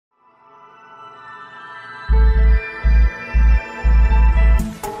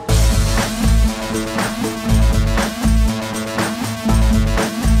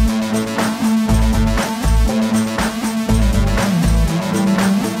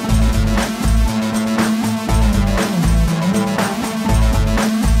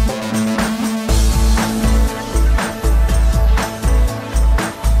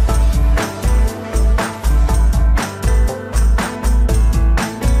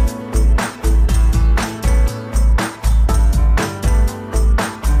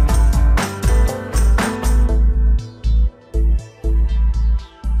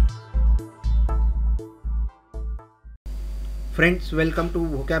Friends, welcome to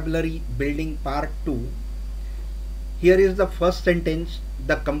Vocabulary Building Part 2. Here is the first sentence.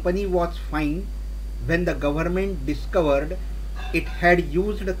 The company was fined when the government discovered it had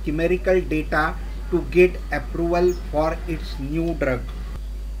used chemical data to get approval for its new drug.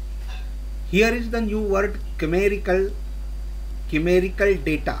 Here is the new word chemical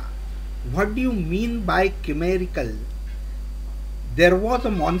data. What do you mean by chimerical? There was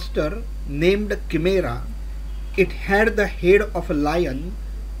a monster named Chimera. It had the head of a lion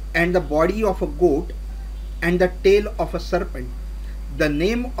and the body of a goat and the tail of a serpent. The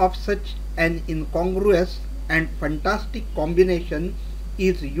name of such an incongruous and fantastic combination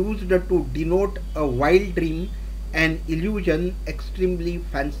is used to denote a wild dream, an illusion extremely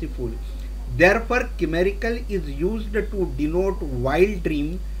fanciful. Therefore, chimerical is used to denote wild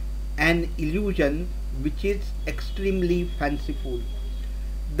dream, an illusion which is extremely fanciful.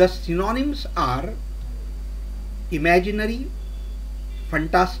 The synonyms are imaginary,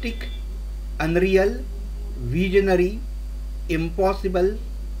 fantastic, unreal, visionary, impossible,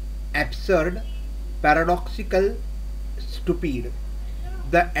 absurd, paradoxical, stupid.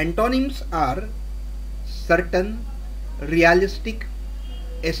 The antonyms are certain, realistic,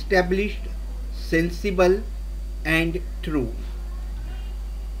 established, sensible, and true.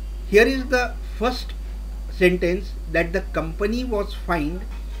 Here is the first sentence, that the company was fined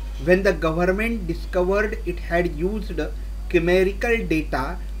when the government discovered it had used chemical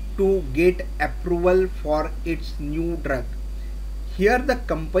data to get approval for its new drug. Here the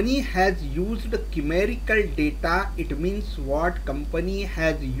company has used chemical data. It means what? Company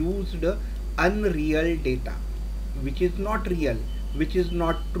has used unreal data, which is not real, which is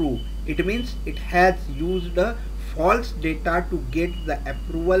not true. It means it has used false data to get the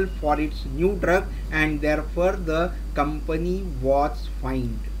approval for its new drug, and therefore the company was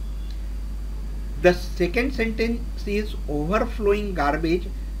fined. The second sentence is overflowing garbage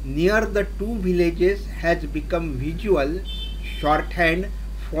near the two villages has become visual shorthand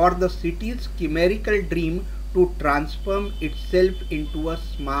for the city's chimerical dream to transform itself into a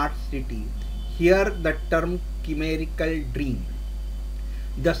smart city. Here the term chimerical dream.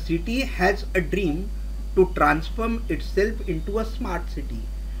 The city has a dream to transform itself into a smart city,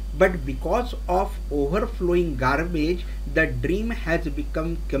 but because of overflowing garbage, the dream has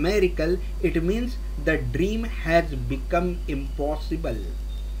become chimerical. It means the dream has become impossible.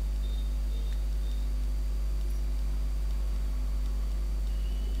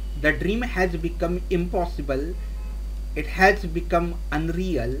 The dream has become impossible. It has become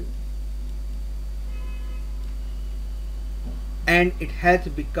unreal, and it has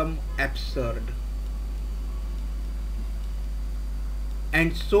become absurd.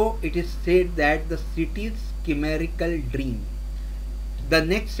 And so it is said that the city's chimerical dream. The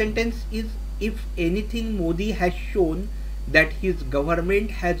next sentence is, if anything, Modi has shown that his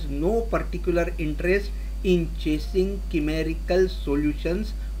government has no particular interest in chasing chimerical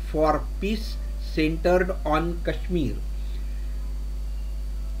solutions for peace centered on Kashmir.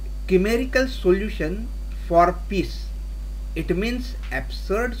 Chimerical solution for peace. It means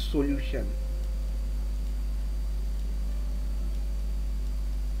absurd solution.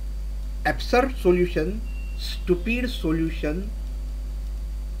 Absurd solution, stupid solution,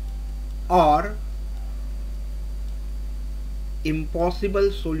 or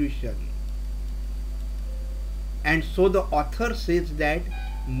impossible solution. And so the author says that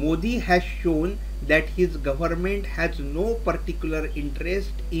Modi has shown that his government has no particular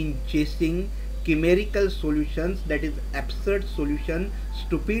interest in chasing chimerical solutions, that is absurd solution,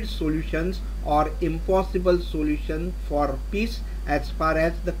 stupid solutions, or impossible solution for peace as far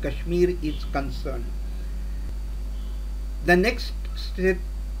as the Kashmir is concerned. The next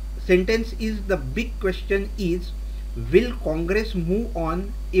sentence is, the big question is, will Congress move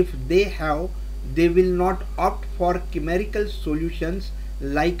on? If they will not opt for chimerical solutions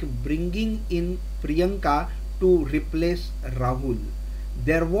like bringing in Priyanka to replace Rahul.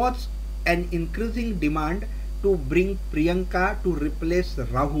 There was an increasing demand to bring Priyanka to replace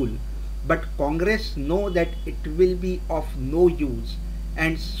Rahul, but Congress know that it will be of no use,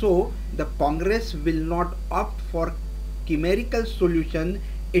 and so the Congress will not opt for chimerical solution.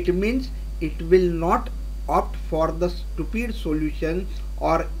 It means it will not opt for the stupid solution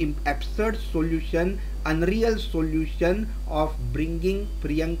or absurd solution, unreal solution of bringing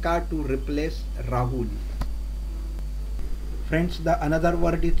Priyanka to replace Rahul. Friends, the another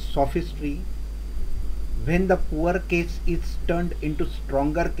word is sophistry. When the poor case is turned into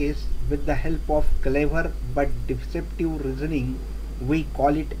stronger case with the help of clever but deceptive reasoning, we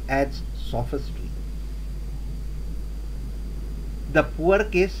call it as sophistry. The poor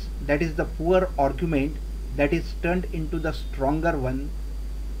case, that is the poor argument, that is turned into the stronger one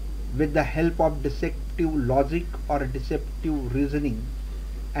with the help of deceptive logic or deceptive reasoning,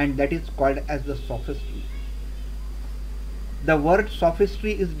 and that is called as the sophistry. The word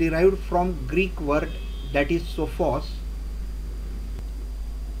sophistry is derived from Greek word that is sophos,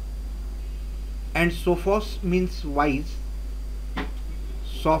 and sophos means wise.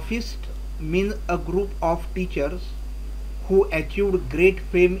 Sophist means a group of teachers who achieved great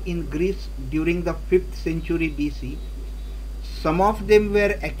fame in Greece during the 5th century BC. Some of them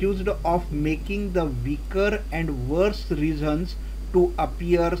were accused of making the weaker and worse reasons to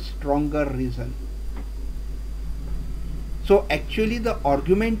appear stronger reason. So actually the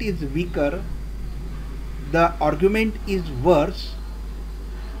argument is weaker, the argument is worse,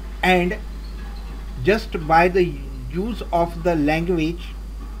 and just by the use of the language,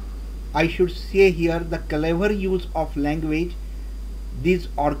 I should say here the clever use of language, these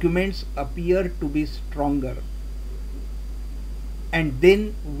arguments appear to be stronger, and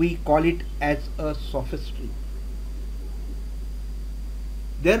then we call it as a sophistry.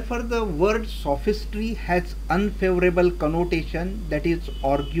 Therefore the word sophistry has unfavorable connotation, that is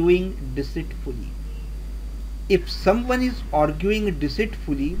arguing deceitfully. If someone is arguing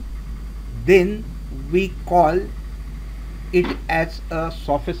deceitfully, then we call it as a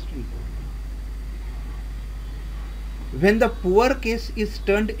sophistry. When the poor case is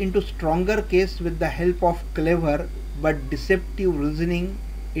turned into stronger case with the help of clever but deceptive reasoning,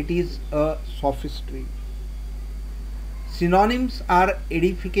 it is a sophistry. Synonyms are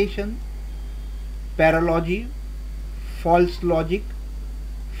edification, paralogy, false logic,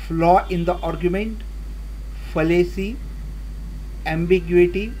 flaw in the argument, fallacy,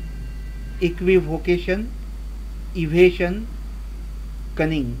 ambiguity, equivocation, evasion,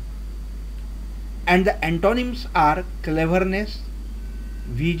 cunning. And the antonyms are cleverness,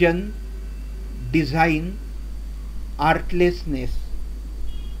 vision, design, artlessness.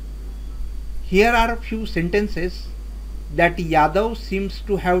 Here are a few sentences that Yadav seems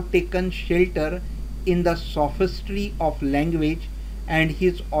to have taken shelter in the sophistry of language, and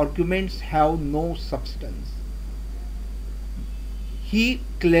his arguments have no substance. He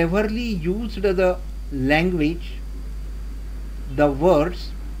cleverly used the language, the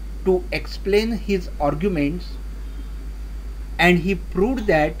words, to explain his arguments, and he proved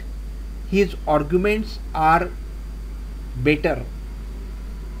that his arguments are better.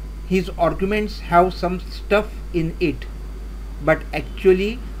 His arguments have some stuff in it, but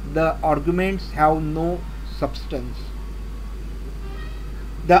actually the arguments have no substance.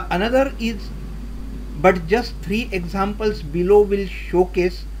 The another is, but just 3 examples below will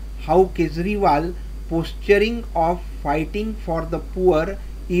showcase how Kejriwal posturing of fighting for the poor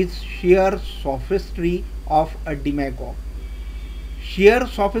is sheer sophistry of a demagogue. Sheer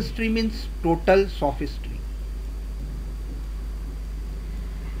sophistry means total sophistry.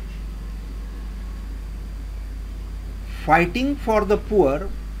 Fighting for the poor,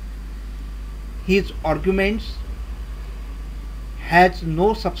 his arguments has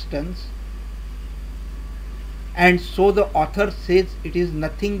no substance, and so the author says it is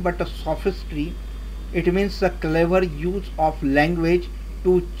nothing but a sophistry. It means a clever use of language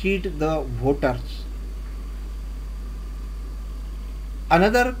to cheat the voters.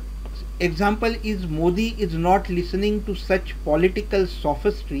 Another example is Modi is not listening to such political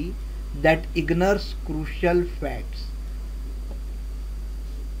sophistry that ignores crucial facts.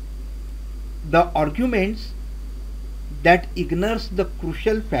 The arguments that ignores the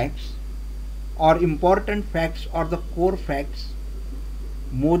crucial facts or important facts or the core facts,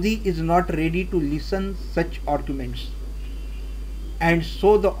 Modi is not ready to listen such arguments, and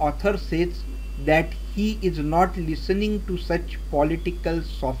so the author says that he is not listening to such political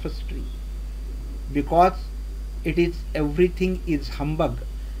sophistry because it is everything is humbug.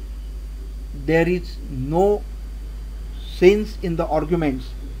 There is no sense in the arguments.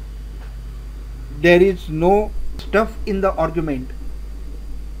 There is no stuff in the argument,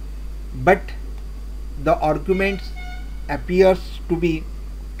 but the arguments appears to be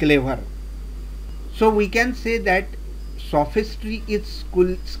clever. So we can say that sophistry is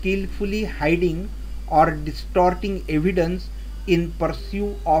skillfully hiding or distorting evidence in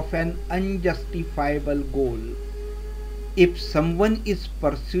pursuit of an unjustifiable goal. If someone is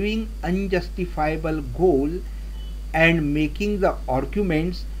pursuing unjustifiable goal and making the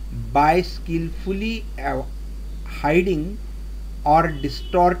arguments by skillfully hiding or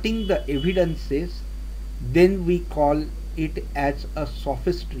distorting the evidences, then we call it as a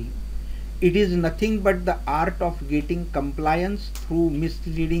sophistry. It is nothing but the art of getting compliance through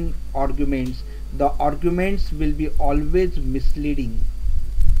misleading arguments. The arguments will be always misleading.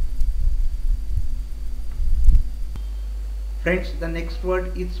 Friends, the next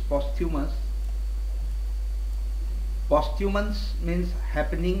word is posthumous. Posthumous means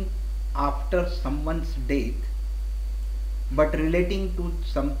happening after someone's death but relating to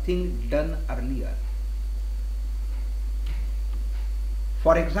something done earlier.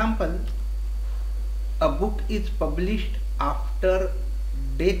 For example, a book is published after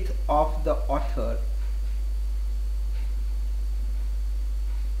death of the author,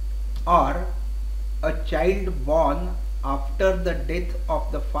 or a child born after the death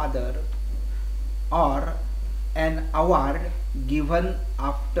of the father, or an award given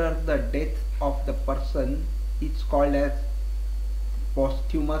after the death of the person is called as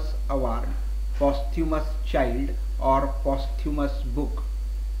posthumous award, posthumous child, or posthumous book.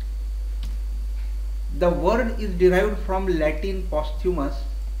 The word is derived from Latin posthumous,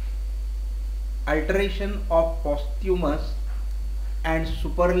 alteration of posthumous, and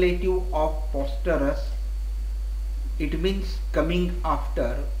superlative of posterous. It means coming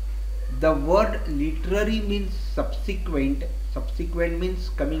after. The word literary means subsequent. Subsequent means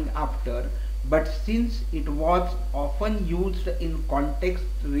coming after. But since it was often used in context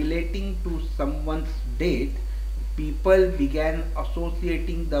relating to someone's death, people began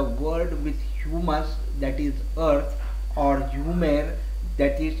associating the word with humus, that is earth, or humer,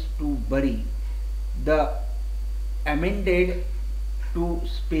 that is to bury. The amended to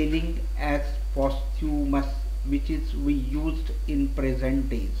spelling as posthumous, which is we used in present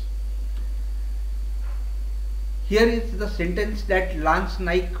days. Here is the sentence that Lance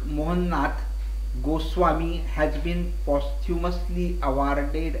Naik Mohannath Goswami has been posthumously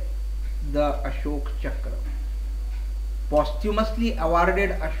awarded the Ashok Chakra. Posthumously awarded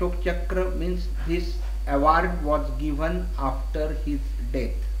Ashok Chakra means this award was given after his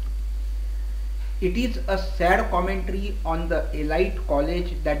death. It is a sad commentary on the elite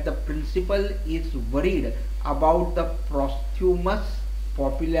college that the principal is worried about the posthumous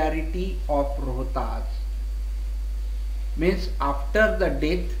popularity of Rohtas. Means after the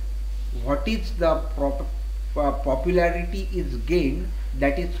death, what is the popularity is gained,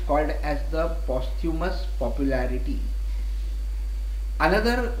 that is called as the posthumous popularity.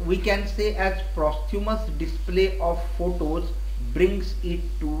 Another we can say as posthumous display of photos brings it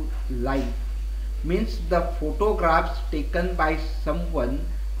to life. Means the photographs taken by someone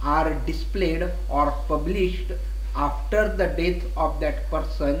are displayed or published after the death of that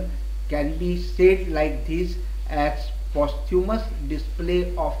person can be said like this as posthumous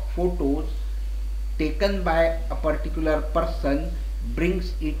display of photos taken by a particular person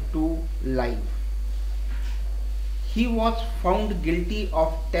brings it to life. He was found guilty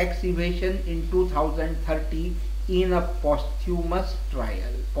of tax evasion in 2030 in a posthumous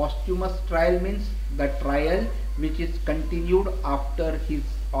trial. Posthumous trial means the trial which is continued after his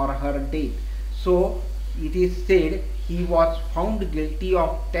or her death. So it is said he was found guilty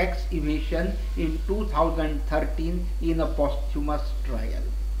of tax evasion in 2013 in a posthumous trial.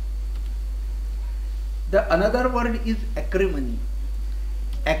 The another word is acrimony.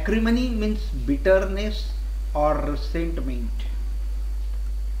 Acrimony means bitterness or resentment.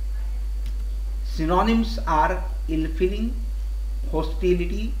 Synonyms are ill-feeling,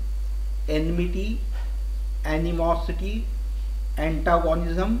 hostility, enmity, animosity,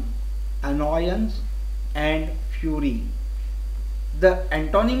 antagonism, annoyance, and fury. The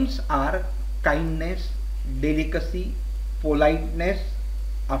antonyms are kindness, delicacy, politeness,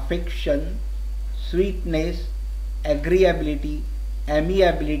 affection, sweetness, agreeability,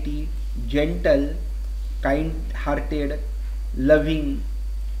 amiability, gentle, kind-hearted, loving,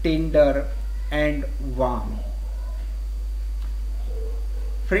 tender, and warm.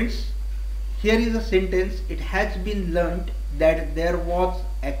 Friends, here is a sentence. It has been learnt that there was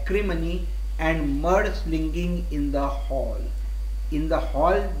acrimony and mudslinging in the hall. In the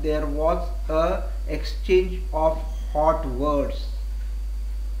hall there was a exchange of hot words,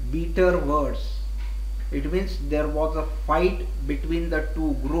 bitter words. It means there was a fight between the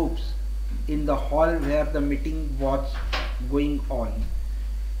two groups in the hall where the meeting was going on.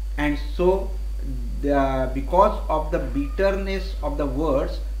 And so because of the bitterness of the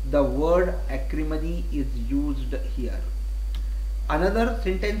words, the word acrimony is used here. Another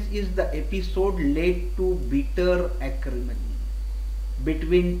sentence is the episode led to bitter acrimony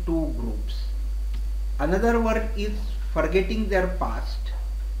between two groups. Another word is forgetting their past.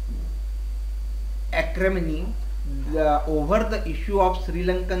 Acrimony over the issue of Sri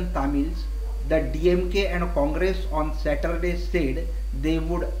Lankan Tamils, the DMK and Congress on Saturday said they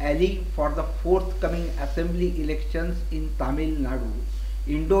would ally for the forthcoming assembly elections in Tamil Nadu.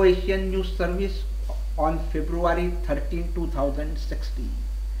 Indo-Asian News Service on February 13, 2016.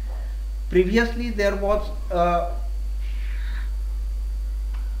 Previously there was a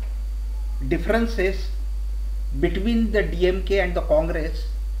differences between the DMK and the Congress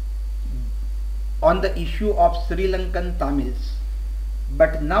on the issue of Sri Lankan Tamils.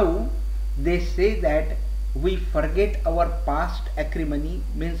 But now they say that we forget our past acrimony,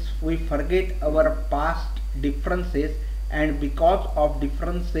 means we forget our past differences, and because of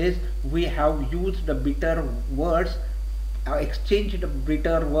differences we have used bitter words, exchanged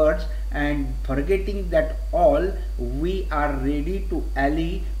bitter words, and forgetting that all, we are ready to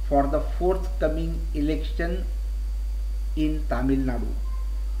ally for the forthcoming election in Tamil Nadu.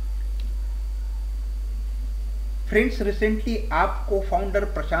 Friends, recently AAP co-founder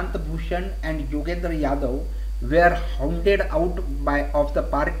Prashant Bhushan and Yogendra Yadav were hounded out of the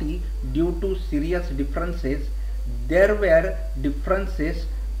party due to serious differences. There were differences.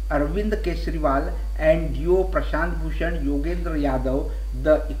 Arvind Kejriwal and duo Prashant Bhushan Yogendra Yadav.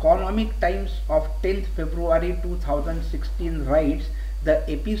 The Economic Times of 10th February 2016 writes, the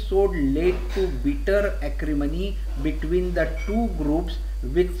episode led to bitter acrimony between the two groups,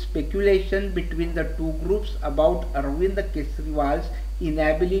 with speculation between the two groups about Arvind Kejriwal's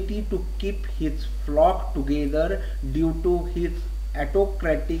inability to keep his flock together due to his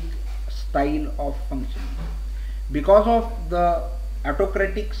autocratic style of functioning. Because of the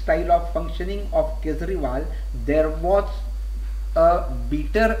autocratic style of functioning of Kejriwal, there was a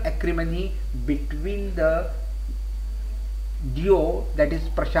bitter acrimony between the duo, that is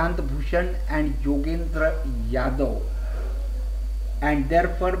Prashant Bhushan and Yogendra Yadav, and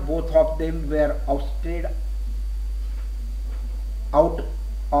therefore both of them were ousted out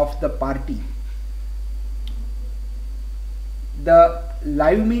of the party. The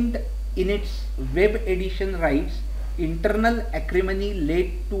Live Mint in its web edition writes, internal acrimony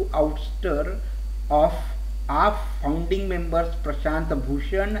led to ouster of AAP founding members Prashant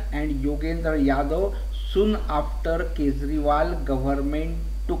Bhushan and Yogendra Yadav soon after Kejriwal government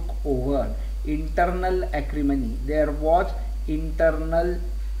took over. Internal acrimony. There was internal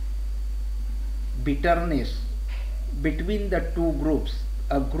bitterness between the two groups.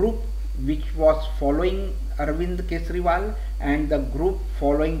 A group which was following Arvind Kejriwal and the group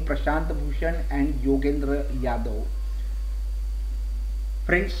following Prashant Bhushan and Yogendra Yadav.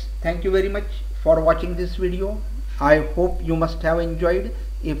 Friends, thank you very much for watching this video. I hope you must have enjoyed.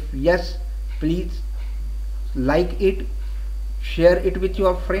 If yes, please like it, share it with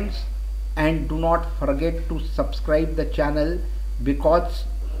your friends, and do not forget to subscribe the channel, because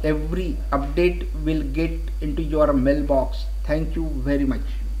every update will get into your mailbox. Thank you very much.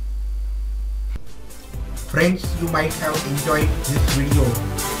 Friends, you might have enjoyed this video.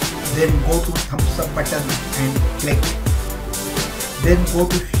 Then go to thumbs up button and click. Then go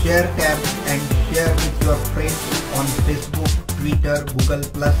to share tab and share with your friends on Facebook, Twitter, Google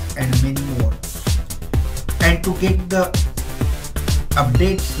Plus and many more. And to get the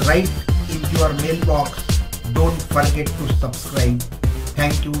updates right in your mailbox, don't forget to subscribe.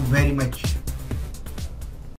 Thank you very much.